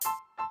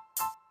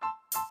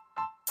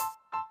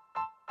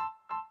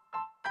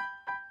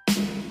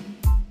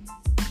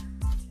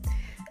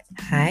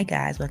Hi,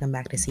 guys. Welcome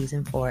back to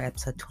Season 4,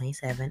 Episode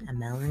 27 of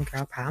Melon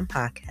Girl Problem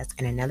Podcast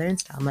and another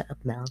installment of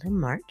Melon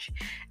March.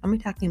 And we're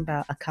talking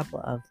about a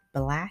couple of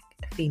Black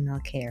female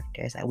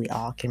characters that we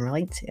all can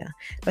relate to,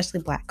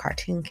 especially Black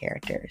cartoon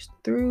characters.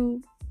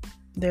 There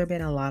have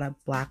been a lot of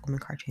Black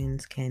women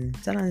cartoons can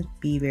sometimes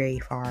be very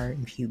far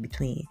and few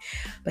between.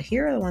 But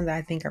here are the ones that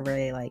I think are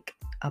really like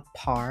a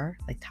par,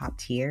 like top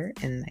tier,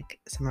 and like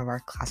some of our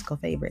classical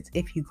favorites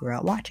if you grew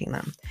up watching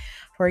them.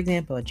 For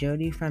example,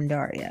 Jodie from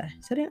Daria.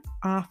 Starting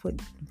off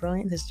with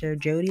brilliant sister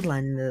Jodie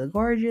London, the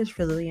gorgeous,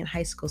 resilient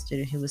high school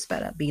student who was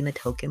fed up being the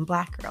token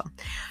Black girl.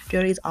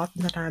 Jodie is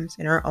oftentimes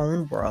in her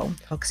own world,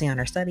 focusing on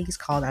her studies,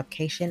 college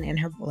application, and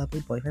her lovely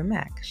boyfriend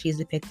Mac. She is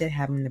depicted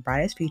having the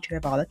brightest future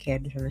of all the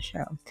characters from the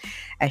show,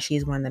 as she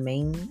is one of the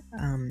main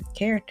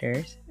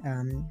characters.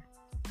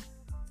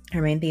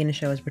 Her main theme in the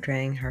show is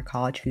portraying her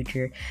college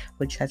future,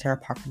 which sets her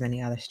apart from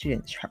many other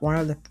students. One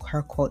of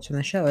her quotes from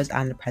the show is,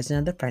 "I'm the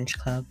president of the French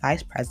club,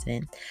 vice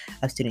president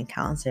of student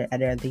council,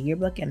 editor of the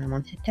yearbook, and I'm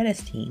on the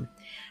tennis team."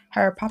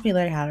 Her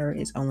popularity, however,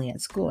 is only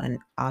at school and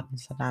often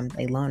sometimes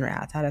a loner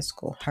outside of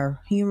school. Her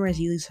humor is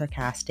usually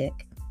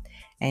sarcastic,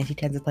 and she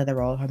tends to play the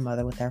role of her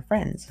mother with her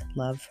friends.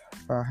 Love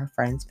for her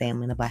friends,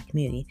 family, and the Black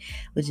community,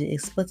 which is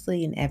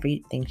explicitly in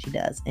everything she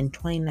does. In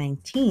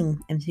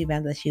 2019, MTV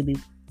announced that she'll be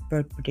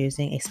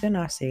producing a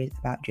spin-off series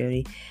about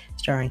Jodie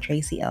starring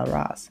Tracee L.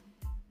 Ross.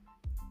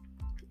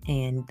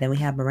 And then we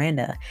have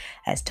Miranda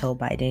as Told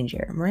by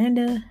Ginger.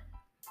 Miranda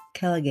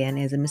Callaghan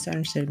is a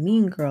misunderstood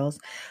Mean Girls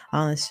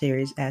on the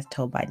series as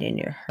Told by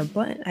Ginger. Her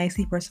blunt,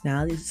 icy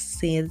personality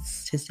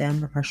seems to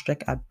stem from her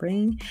strict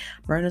upbringing.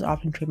 Miranda is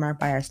often trademarked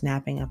by her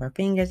snapping of her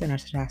fingers and her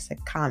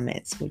sarcastic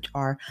comments, which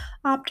are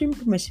often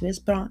promiscuous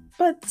but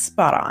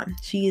spot on.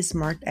 She is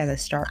marked as a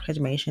stark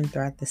transformation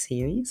throughout the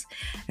series,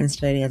 and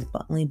starting as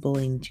bluntly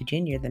bullying to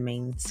Ginger, the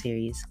main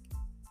series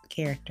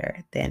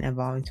character, then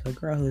evolving to a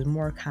girl who is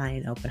more kind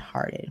and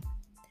open-hearted.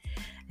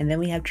 And then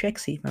we have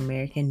Trixie from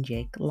American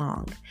Jake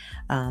Long.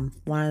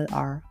 One of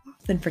our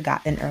often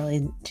forgotten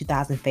early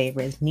 2000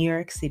 favorites, New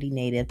York City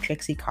native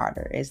Trixie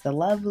Carter is the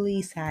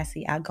lovely,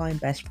 sassy, outgoing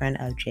best friend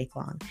of Jake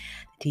Long,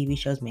 the TV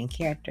show's main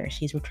character.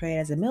 She's portrayed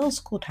as a middle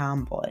school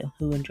tomboy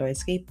who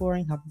enjoys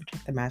skateboarding, helping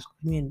protect the magical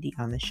community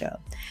on the show.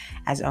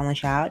 As an only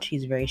child,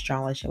 she's very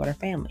strong relationship with her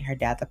family. Her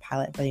dad's a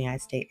pilot for the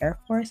United States Air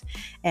Force,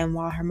 and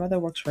while her mother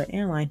works for an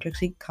airline,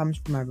 Trixie comes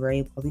from a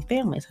very wealthy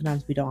family.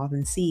 Sometimes we don't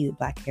often see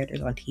Black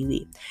characters on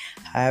TV.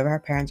 However, her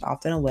parents are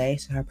often away,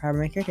 so her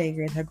primary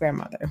caretaker is her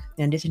grandmother.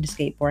 In addition to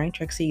skateboarding,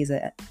 Trixie is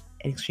an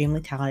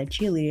extremely talented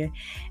cheerleader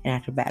and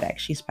acrobatic.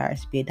 She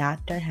aspires to be a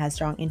doctor and has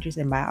strong interest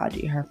in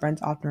biology. Her friends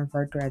often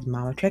refer to her as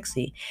Mama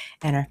Trixie,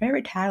 and her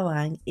favorite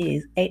tagline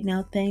is "Ain't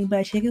no thing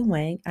but chicken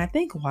wing." And I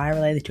think why I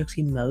related to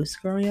Trixie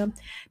most growing up,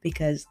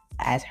 because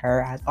as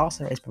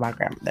also raised by my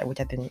grandmother,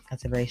 which I think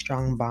that's a very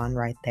strong bond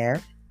right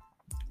there.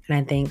 And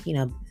I think,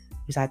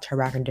 besides her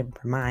background different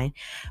from mine,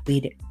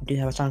 we do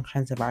have a strong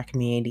sense of our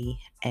community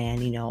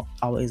and,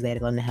 always there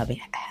to lend a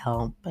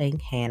helping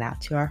hand out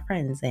to our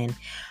friends. And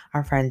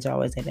our friends are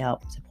always there to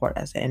help support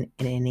us in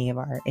any of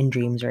our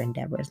dreams or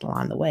endeavors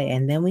along the way.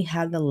 And then we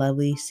have the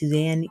lovely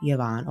Suzanne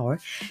Yvonne, or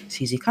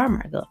Susie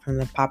Carmichael, from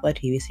the popular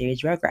TV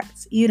series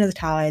Rugrats. Even as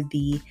Tyler,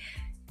 the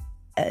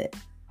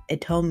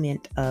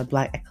atonement of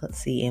Black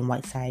excellence and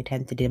white side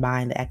attempt to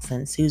divine the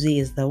excellence, Susie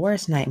is the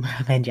worst nightmare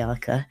of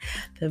Angelica,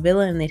 the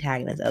villain and the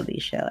antagonist of the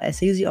show. As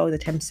Susie always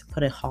attempts to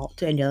put a halt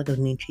to Angelica's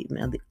mean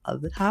treatment of the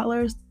other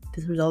toddlers,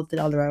 this resulted in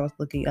all the rivals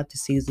looking up to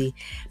Susie,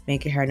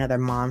 making her another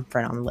mom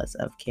friend on the list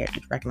of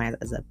characters recognized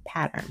as a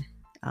pattern.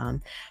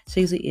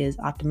 Susie is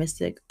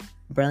optimistic,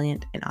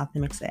 brilliant, and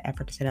often makes the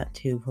effort to stand up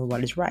for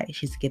what is right.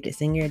 She's a gifted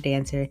singer,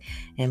 dancer,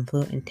 and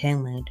fluent in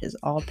 10 languages,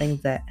 all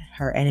things that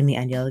her enemy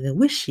Angelica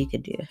wished she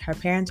could do. Her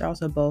parents are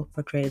also both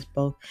portrayed as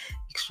both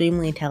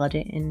extremely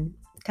intelligent and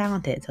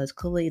talented, so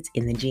it's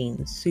in the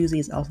genes. Susie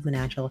is also the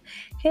natural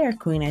hair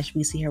queen, as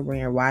we see her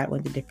wearing a wide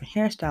range of different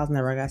hairstyles in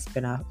the Rugrats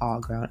spinoff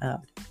All Grown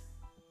Up.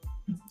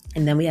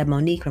 And then we have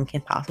Monique from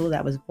Kim Possible,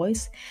 that was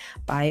voiced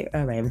by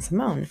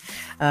Raven-Symoné.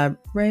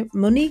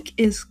 Monique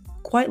is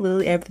quite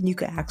literally everything you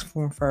could ask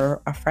for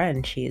a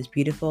friend. She is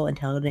beautiful,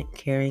 intelligent,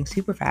 caring,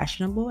 super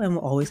fashionable, and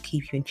will always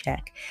keep you in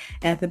check.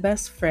 And as the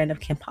best friend of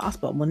Kim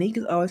Possible, Monique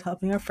is always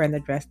helping her friend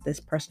address this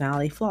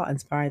personality flaw,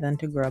 inspiring them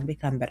to grow and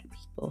become better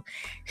people.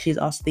 She is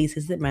also the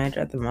assistant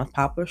manager at the most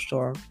popular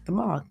store, the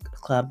mall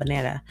club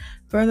Banana,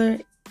 further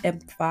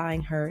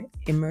amplifying her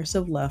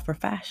immersive love for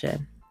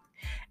fashion.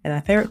 And my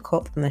favorite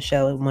quote from the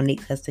show,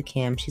 Monique says to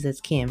Kim, she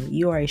says, "Kim,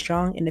 you are a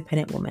strong,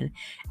 independent woman.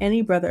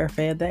 Any brother or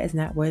favorite that is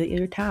not worthy of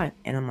your time."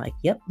 And I'm like,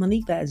 yep,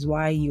 Monique, that is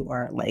why you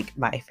are like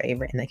my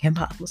favorite in the Kim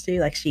Possible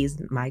series. Like,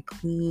 she's my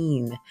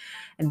queen.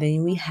 And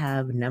then we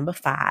have number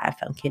 5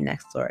 from Kid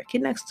Next Door.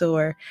 Kid Next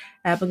Door,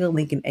 Abigail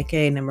Lincoln,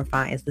 aka number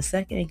 5, is the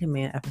second in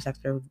command after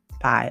Sector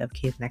 5 of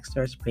Kid Next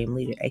Door Supreme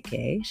Leader,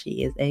 aka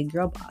she is a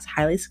girl boss,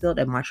 highly skilled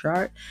at martial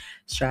art,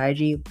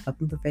 strategy,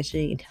 weapon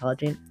proficiency,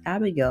 intelligent.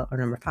 Abigail, or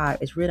number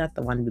 5, is really not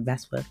the one to be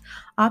messed with.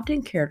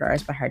 Often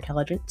characterized by her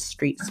intelligence,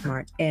 street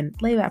smart, and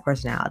laid-back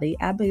personality,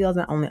 Abigail is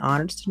not only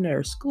honored student at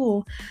her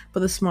school, but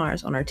the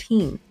smartest on her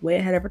team. Way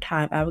ahead of her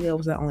time, Abigail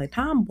was not only a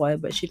tomboy,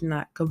 but she did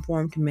not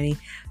conform to many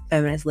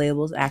feminist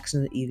labels,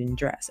 actions, and even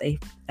dress.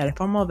 At a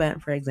formal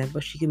event, for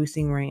example, she could be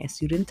seen wearing a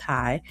suit and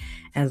tie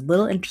and has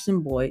little interest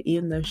in boy,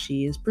 even though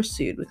she is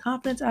pursued. With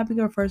confidence,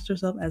 Abigail refers to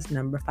herself as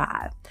number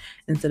 5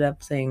 instead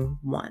of saying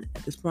 1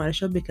 at this point of the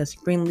show because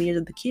supreme leader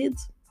of the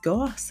kids.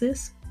 Go off,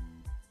 sis.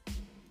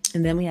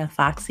 And then we have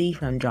Foxy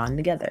from Drawn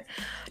Together.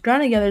 Drawn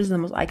Together is the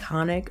most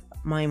iconic,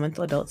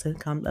 monumental adult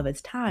sitcom of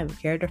its time. The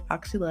character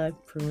Foxy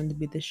Love, proven to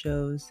be the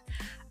show's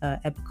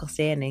epical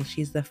standing.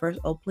 She's the first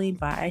openly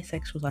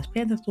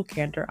bisexual/pansexual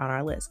character on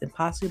our list, and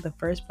possibly the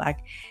first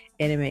Black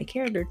animated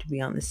character to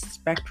be on this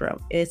spectrum.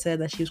 It is said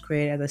that she was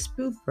created as a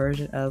spoof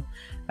version of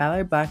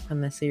Valerie Black from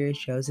the series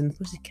Josie and the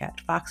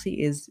Pussycat.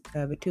 Foxy is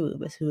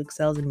Vitulibus, who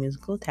excels in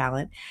musical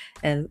talent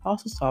and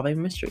also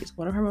solving mysteries.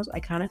 One of her most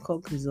iconic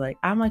quotes is like,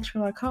 "I'm like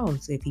Sherlock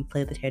Holmes," if he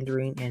played the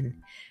tambourine, and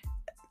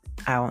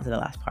I won't say the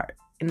last part.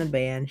 In the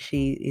band,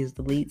 she is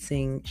the lead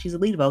singer. She's the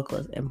lead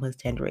vocalist and plays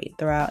tambourine.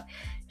 Throughout,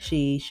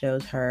 she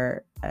shows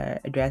her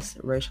address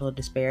racial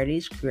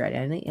disparities, queer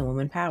identity, and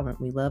women empowerment.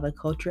 We love a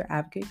culture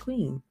advocate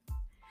queen.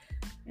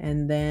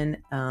 And then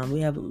we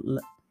have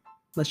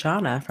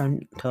Lashana from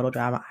Total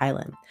Drama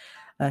Island.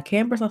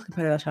 Canberra's most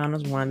competitive, Lashana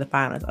was one of the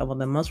finalists of one of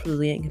the most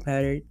resilient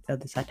competitors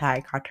of the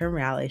satiric cartoon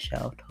reality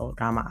show Total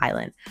Drama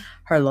Island.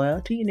 Her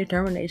loyalty and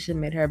determination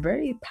made her a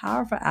very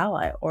powerful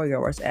ally or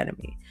your worst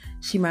enemy.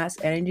 She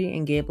matched energy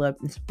and gave love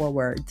in support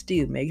where it's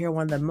due, making her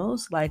one of the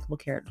most likable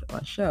characters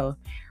on the show.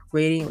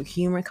 Radiant with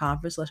humor and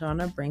confidence,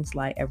 Lashana brings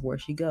light everywhere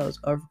she goes,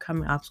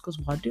 overcoming obstacles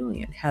while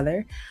doing it.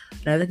 Heather,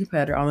 another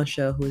competitor on the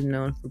show who is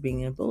known for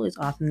being a bully, is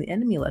often the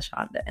enemy of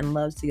Lashana and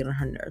loves to get on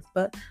her nerves.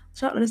 But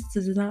Lashana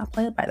does not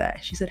play by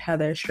that. She said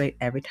Heather straight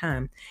every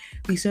time.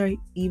 We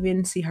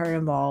even see her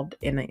involved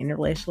in an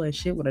interracial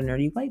relationship with a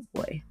nerdy white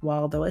boy.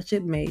 While the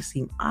relationship may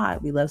seem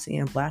odd, we love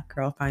seeing a Black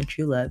girl find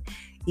true love,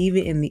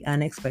 even in the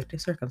unexpected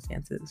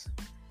circumstances.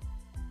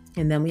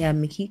 And then we have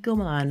Mikiko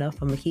Milano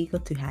from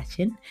Mikiko to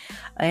Hatchin.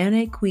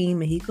 Anime queen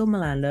Mikiko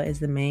Milano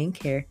is the main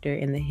character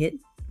in the hit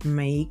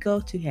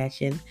Mikiko to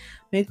Hatchin.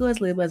 Mikiko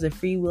is labeled as a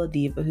free will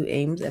diva who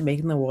aims at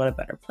making the world a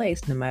better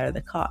place, no matter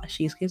the cost.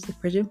 She escapes the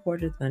prison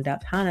fortress and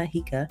adopts Hana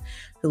Hika,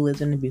 who lives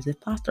in an abusive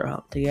foster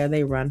home. Together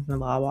they run from the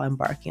law while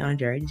embarking on a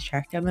journey to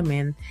track down the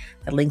man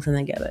that links them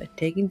together,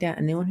 taking down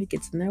anyone who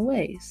gets in their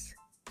ways.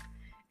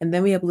 And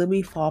then we have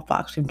Libby Fall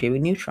Fox from Jimmy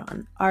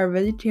Neutron. Our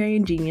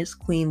vegetarian genius,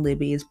 Queen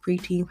Libby, is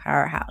preteen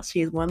powerhouse. She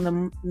is one of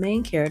the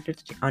main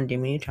characters on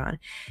Jimmy Neutron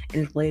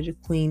and is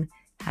related to Queen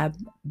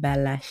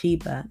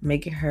Habalashiba,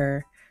 making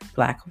her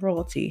Black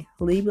royalty.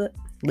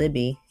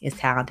 Libby is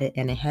talented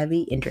and a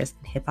heavy interest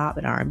in hip-hop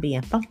and R&B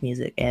and funk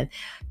music, and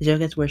the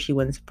joke is where she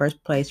wins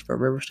first place for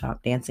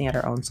Riverstop dancing at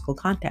her own school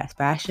contest.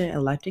 Fashion and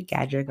electric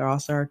gadgets are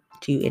also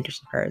two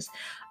interests of hers.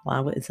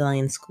 Along with excelling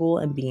in school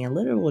and being a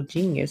literal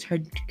genius, her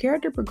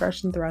character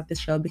progression throughout the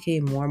show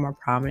became more and more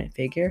prominent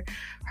figure.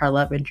 Her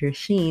love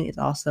interest, Sheen, is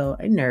also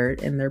a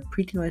nerd, and their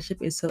preteen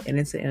relationship is so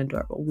innocent and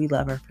adorable. We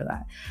love her for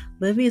that.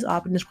 Libby is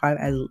often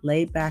described as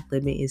laid-back.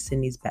 Libby is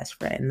Cindy's best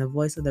friend and the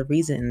voice of the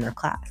reason in their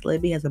class.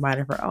 Libby has a mind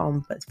of her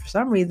own, but for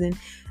some reason,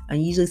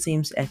 usually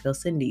seems to echo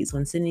Cindy's.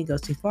 When Cindy goes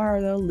too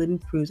far, though, Libby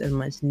proves a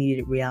much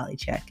needed reality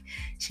check.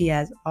 She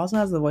also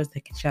has the voice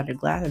that can shatter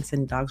glass and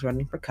send dogs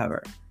running for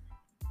cover.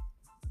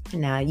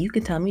 Now, you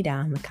can tell me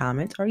down in the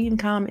comments or even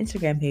comment on my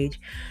Instagram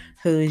page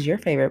who is your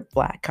favorite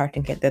Black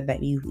cartoon character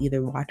that you've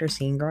either watched or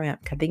seen growing up.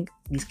 I think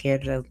these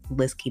characters, the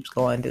list keeps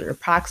going. There are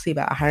approximately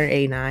about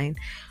 189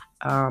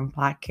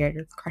 Black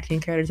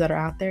cartoon characters that are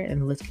out there,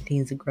 and the list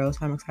continues to grow. So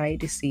I'm excited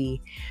to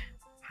see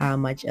how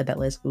much of that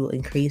list will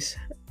increase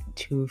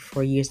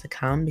for years to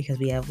come, because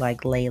we have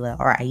like Layla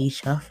or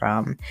Aisha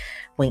from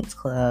Winx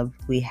Club.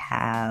 We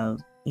have,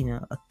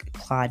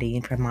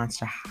 Claudine from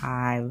Monster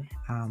High.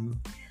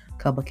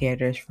 Couple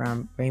characters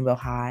from Rainbow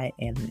High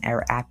and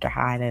After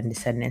High and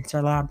Descendants.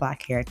 There are a lot of Black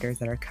characters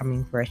that are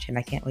coming fruition.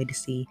 I can't wait to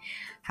see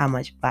how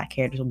much Black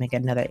characters will make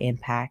another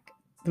impact.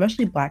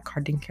 Especially Black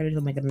cartoon characters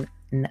will make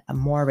a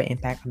more of an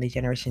impact on the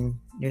generation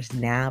there's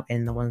now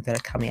and the ones that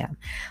are coming up.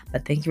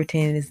 But thank you for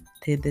tuning in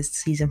to this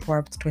season 4,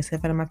 episode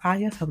 27 of my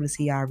podcast. Hope to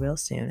see y'all real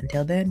soon.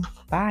 Until then,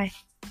 bye.